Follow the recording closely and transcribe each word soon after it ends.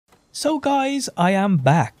So guys, I am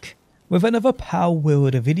back with another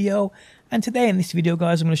Palworld video, and today in this video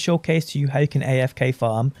guys I'm going to showcase to you how you can AFK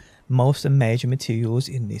farm most of the major materials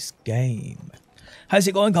in this game. How's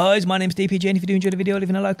it going guys? My name's DPJ, and if you do enjoy the video,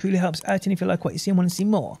 leaving a like really helps out, and if you like what you see and want to see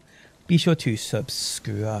more, be sure to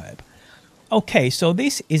subscribe. Okay, so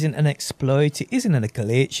this isn't an exploit, it isn't a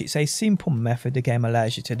glitch, it's a simple method the game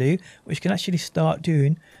allows you to do, which you can actually start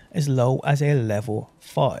doing as low as a level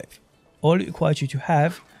 5. All it requires you to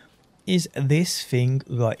have is this thing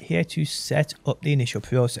right here to set up the initial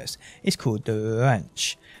process. It's called the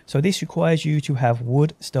ranch. So this requires you to have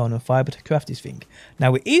wood, stone and fiber to craft this thing.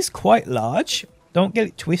 Now it is quite large, don't get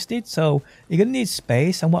it twisted, so you're going to need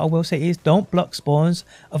space, and what I will say is don't block spawns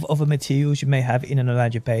of other materials you may have in and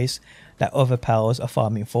around your base that other pals are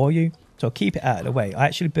farming for you, so keep it out of the way. I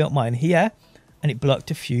actually built mine here and it blocked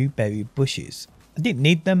a few berry bushes. I didn't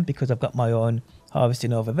need them because I've got my own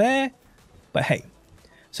harvesting over there, but hey.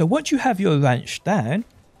 So once you have your ranch down,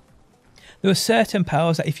 there are certain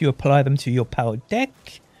powers that if you apply them to your power deck,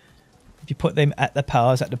 if you put them at the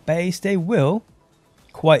powers at the base, they will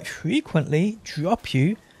quite frequently drop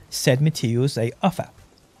you said materials they offer.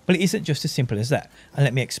 But it isn't just as simple as that, and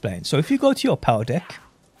let me explain. So if you go to your power deck,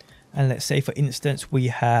 and let's say for instance we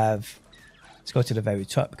have, let's go to the very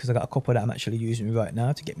top because I've got a couple that I'm actually using right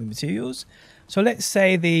now to get me materials. So let's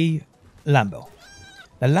say the Lambo.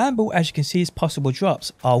 The Lambo, as you can see, its possible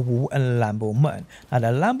drops are wool and Lambo mutton. Now the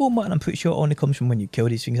Lambo mutton I'm pretty sure only comes from when you kill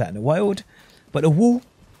these things out in the wild, but the wool,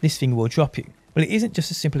 this thing will drop you. Well, it isn't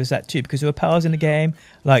just as simple as that too, because there are powers in the game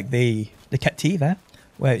like the Captiva,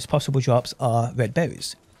 where its possible drops are red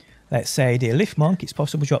berries. Let's say the Lift Monk, its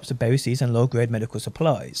possible drops are berry seeds and low grade medical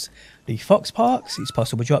supplies. The Fox Parks, its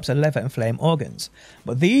possible drops are leather and flame organs.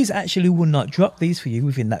 But these actually will not drop these for you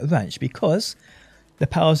within that ranch, because the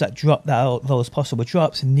powers that drop those possible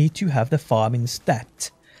drops need to have the farming stat.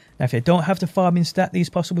 Now if they don't have the farming stat, these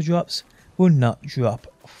possible drops will not drop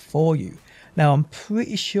for you. Now I'm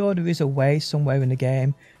pretty sure there is a way somewhere in the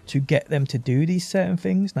game to get them to do these certain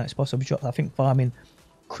things. Now it's possible drops, I think farming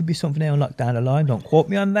could be something they unlock down the line, don't quote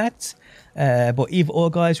me on that. But either or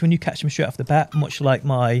guys, when you catch them straight off the bat, much like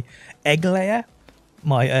my egg layer,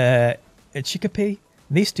 my chickpea,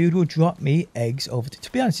 this dude will drop me eggs over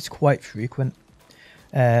to be honest, it's quite frequent.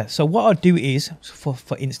 So what I'll do is,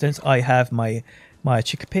 for instance, I have my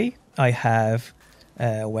chickpea, I have,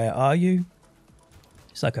 where are you?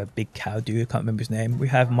 It's like a big cow dude, I can't remember his name. We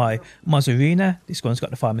have my Mozzarina, this one's got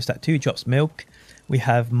the farmer stat too, drops milk. We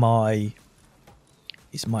have my,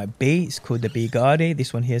 it's my bee, it's called the Bee Guardi,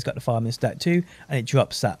 this one here's got the farming stat too, and it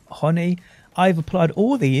drops that honey. I've applied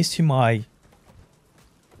all these to my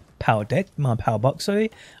power deck, my power box,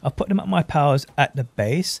 sorry. I've put them at my powers at the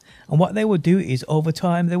base, and what they will do is over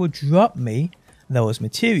time they will drop me those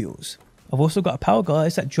materials. I've also got a power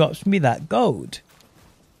guys that drops me that gold.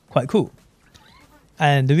 Quite cool.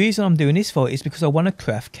 And the reason I'm doing this for is because I want to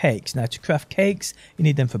craft cakes. Now to craft cakes you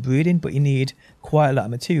need them for breeding, but you need quite a lot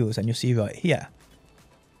of materials, and you'll see right here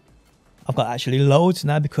I've got actually loads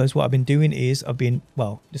now, because what I've been doing is I've been,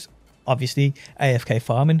 well, just obviously AFK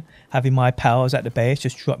farming, having my powers at the base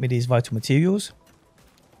just drop me these vital materials,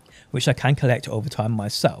 which I can collect over time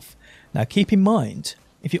myself. Now keep in mind,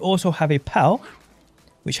 if you also have a pal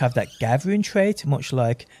which have that gathering trait, much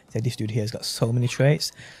like, say this dude here has got so many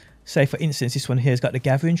traits. Say for instance this one here has got the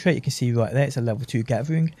gathering trait, you can see right there it's a level 2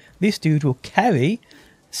 gathering. This dude will carry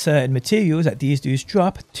certain materials that these dudes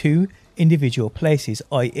drop to individual places,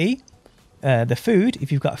 i.e. the food,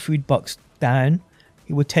 if you've got a food box down,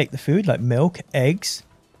 he would take the food like milk, eggs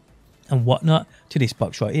and whatnot to this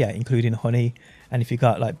box right here, including honey, and if you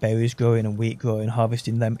got like berries growing and wheat growing,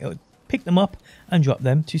 harvesting them, it would pick them up and drop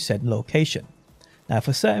them to said location. Now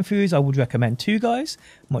for certain foods I would recommend two guys,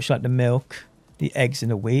 much like the milk, the eggs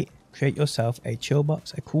and the wheat, create yourself a chill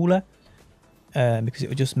box, a cooler, because it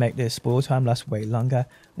will just make the spoil time last way longer.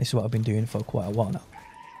 This is what I've been doing for quite a while now.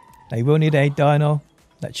 Now you will need a dino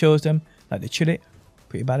that chills them, like the chill it,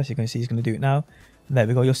 pretty bad, as you can see he's going to do it now. There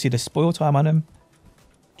we go, you'll see the spoil time on them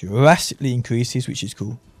drastically increases, which is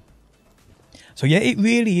cool. So yeah, it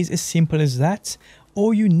really is as simple as that.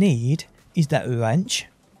 All you need is that ranch.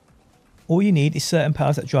 All you need is certain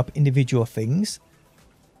powers that drop individual things.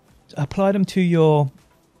 Apply them to your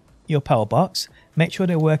power box. Make sure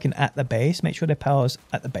they're working at the base. Make sure their powers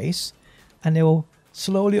at the base. And they will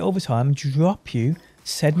slowly over time drop you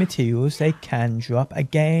said materials they can drop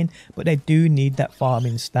again, but they do need that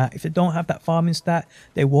farming stat. If they don't have that farming stat,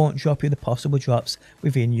 they won't drop you the possible drops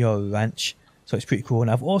within your ranch. So it's pretty cool. And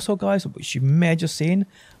I've also, guys, which you may have just seen,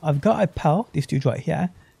 I've got a pal, this dude right here,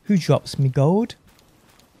 who drops me gold.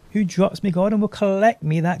 who drops me gold and will collect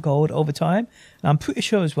me that gold over time. And I'm pretty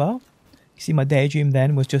sure as well, you see my daydream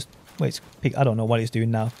then was just, I don't know what he's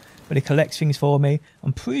doing now, but he collects things for me.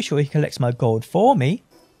 I'm pretty sure he collects my gold for me,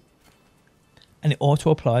 and it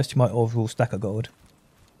auto applies to my overall stack of gold.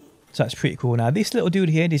 So that's pretty cool. Now this little dude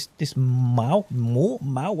here, this Mao,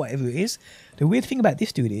 whatever it is, the weird thing about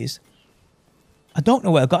this dude is, I don't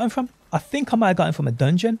know where I got him from. I think I might have got him from a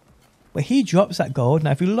dungeon, but he drops that gold.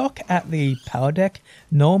 Now if you look at the power deck,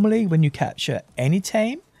 normally when you capture any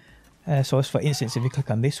tame, so for instance if you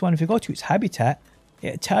click on this one, if you go to its habitat,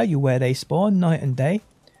 it'll tell you where they spawn night and day.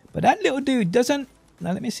 But that little dude doesn't.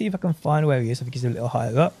 Now let me see if I can find where he is. I think he's a little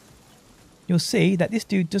higher up. You'll see that this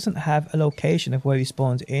dude doesn't have a location of where he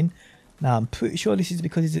spawns in. Now I'm pretty sure this is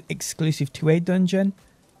because it's exclusive to a dungeon.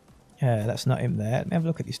 Yeah, that's not him there. Let me have a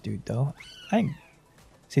look at this dude though.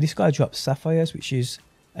 See, this guy drops sapphires, which is,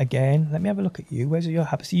 again, let me have a look at you. Where's your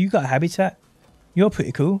habitat? See, you got a habitat. You're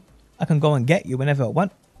pretty cool. I can go and get you whenever I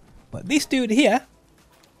want. But this dude here,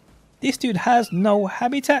 this dude has no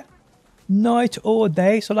habitat, night or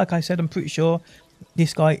day. So like I said, I'm pretty sure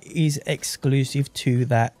this guy is exclusive to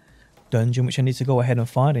that dungeon, which I need to go ahead and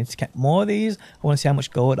find. And to get more of these, I want to see how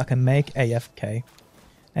much gold I can make AFK.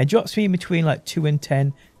 Now, it drops me between like 2 and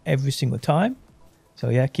 10 every single time. So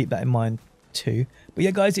yeah, keep that in mind too. But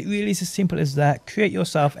yeah guys, it really is as simple as that. Create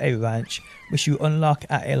yourself a ranch which you unlock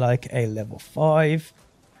at a level 5.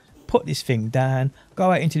 Put this thing down,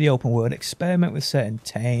 go out into the open world, experiment with certain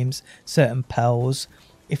tames, certain pals.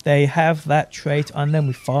 If they have that trait on them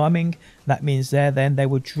with farming, that means then they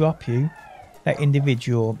will drop you that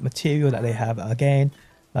individual material that they have. Again,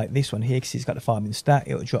 like this one here, because it's got the farming stat,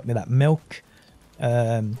 it will drop me that milk.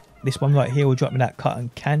 This one right here will drop me that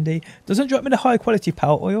cotton candy. Doesn't drop me the high quality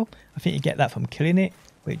power oil. I think you get that from killing it.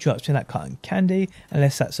 But it drops me that cotton candy.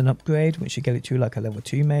 Unless that's an upgrade, which you get it to like a level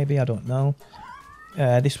 2 maybe. I don't know.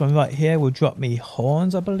 This one right here will drop me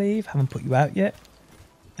horns, I believe. Haven't put you out yet.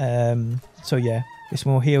 So yeah. This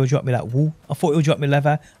one here will drop me that wool. I thought it would drop me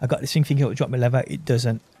leather. I got this thing thinking it would drop me leather. It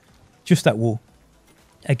doesn't. Just that wool.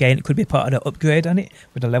 Again, it could be part of the upgrade on it.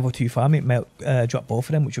 With the level 2 farm, it may drop both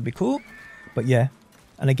of them, which would be cool. But yeah.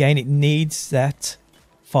 And again, it needs that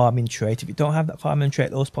farming trait. If you don't have that farming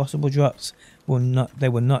trait, those possible drops will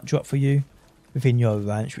not drop for you within your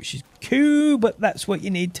ranch, which is cool. But that's what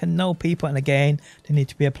you need to know, people. And again, they need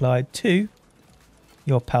to be applied to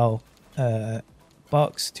your pal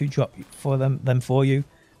box to drop for them for you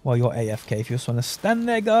while you're AFK. If you just want to stand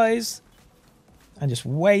there, guys, and just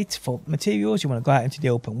wait for materials, you want to go out into the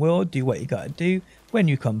open world, do what you got to do. When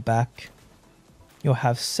you come back, you'll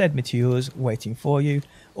have said materials waiting for you,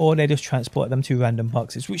 or they just transport them to random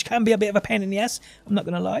boxes, which can be a bit of a pain in the ass, I'm not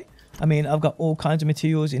going to lie. I mean, I've got all kinds of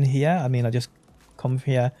materials in here. I mean, I just come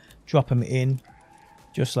here, drop them in,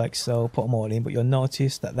 just like so, put them all in. But you'll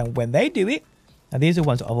notice that then when they do it, now these are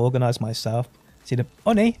ones that I've organised myself. See the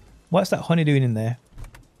honey? What's that honey doing in there?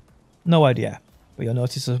 No idea. But you'll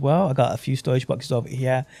notice as well, I got a few storage boxes over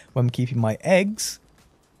here where I'm keeping my eggs.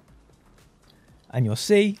 And you'll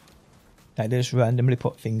see that they just randomly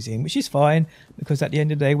put things in, which is fine, because at the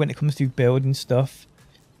end of the day, when it comes to building stuff,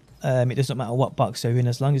 it doesn't matter what box they're in,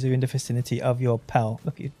 as long as they're in the vicinity of your pal.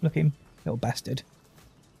 Look him, little bastard.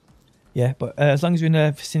 Yeah, but as long as you're in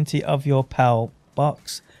the vicinity of your pal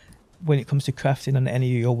box, when it comes to crafting on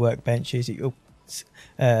any of your workbenches, you'll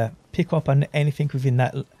pick up on anything within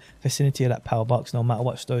that vicinity of that pal box, no matter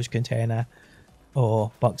what storage container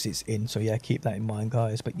or box it's in. So yeah, keep that in mind,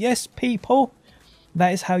 guys. But yes, people,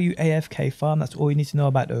 that is how you AFK farm. That's all you need to know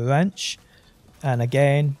about the ranch. And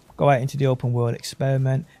again, go out into the open world,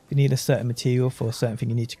 experiment. If you need a certain material for a certain thing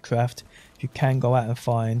you need to craft, you can go out and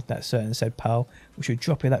find that certain said pal, which will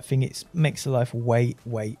drop you that thing. It makes the life way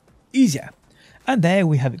easier. And there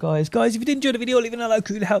we have it, guys. Guys, if you did enjoy the video, leaving a like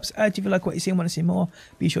really helps out. If you like what you see and want to see more,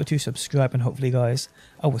 be sure to subscribe. And hopefully, guys,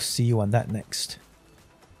 I will see you on that next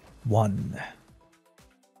one.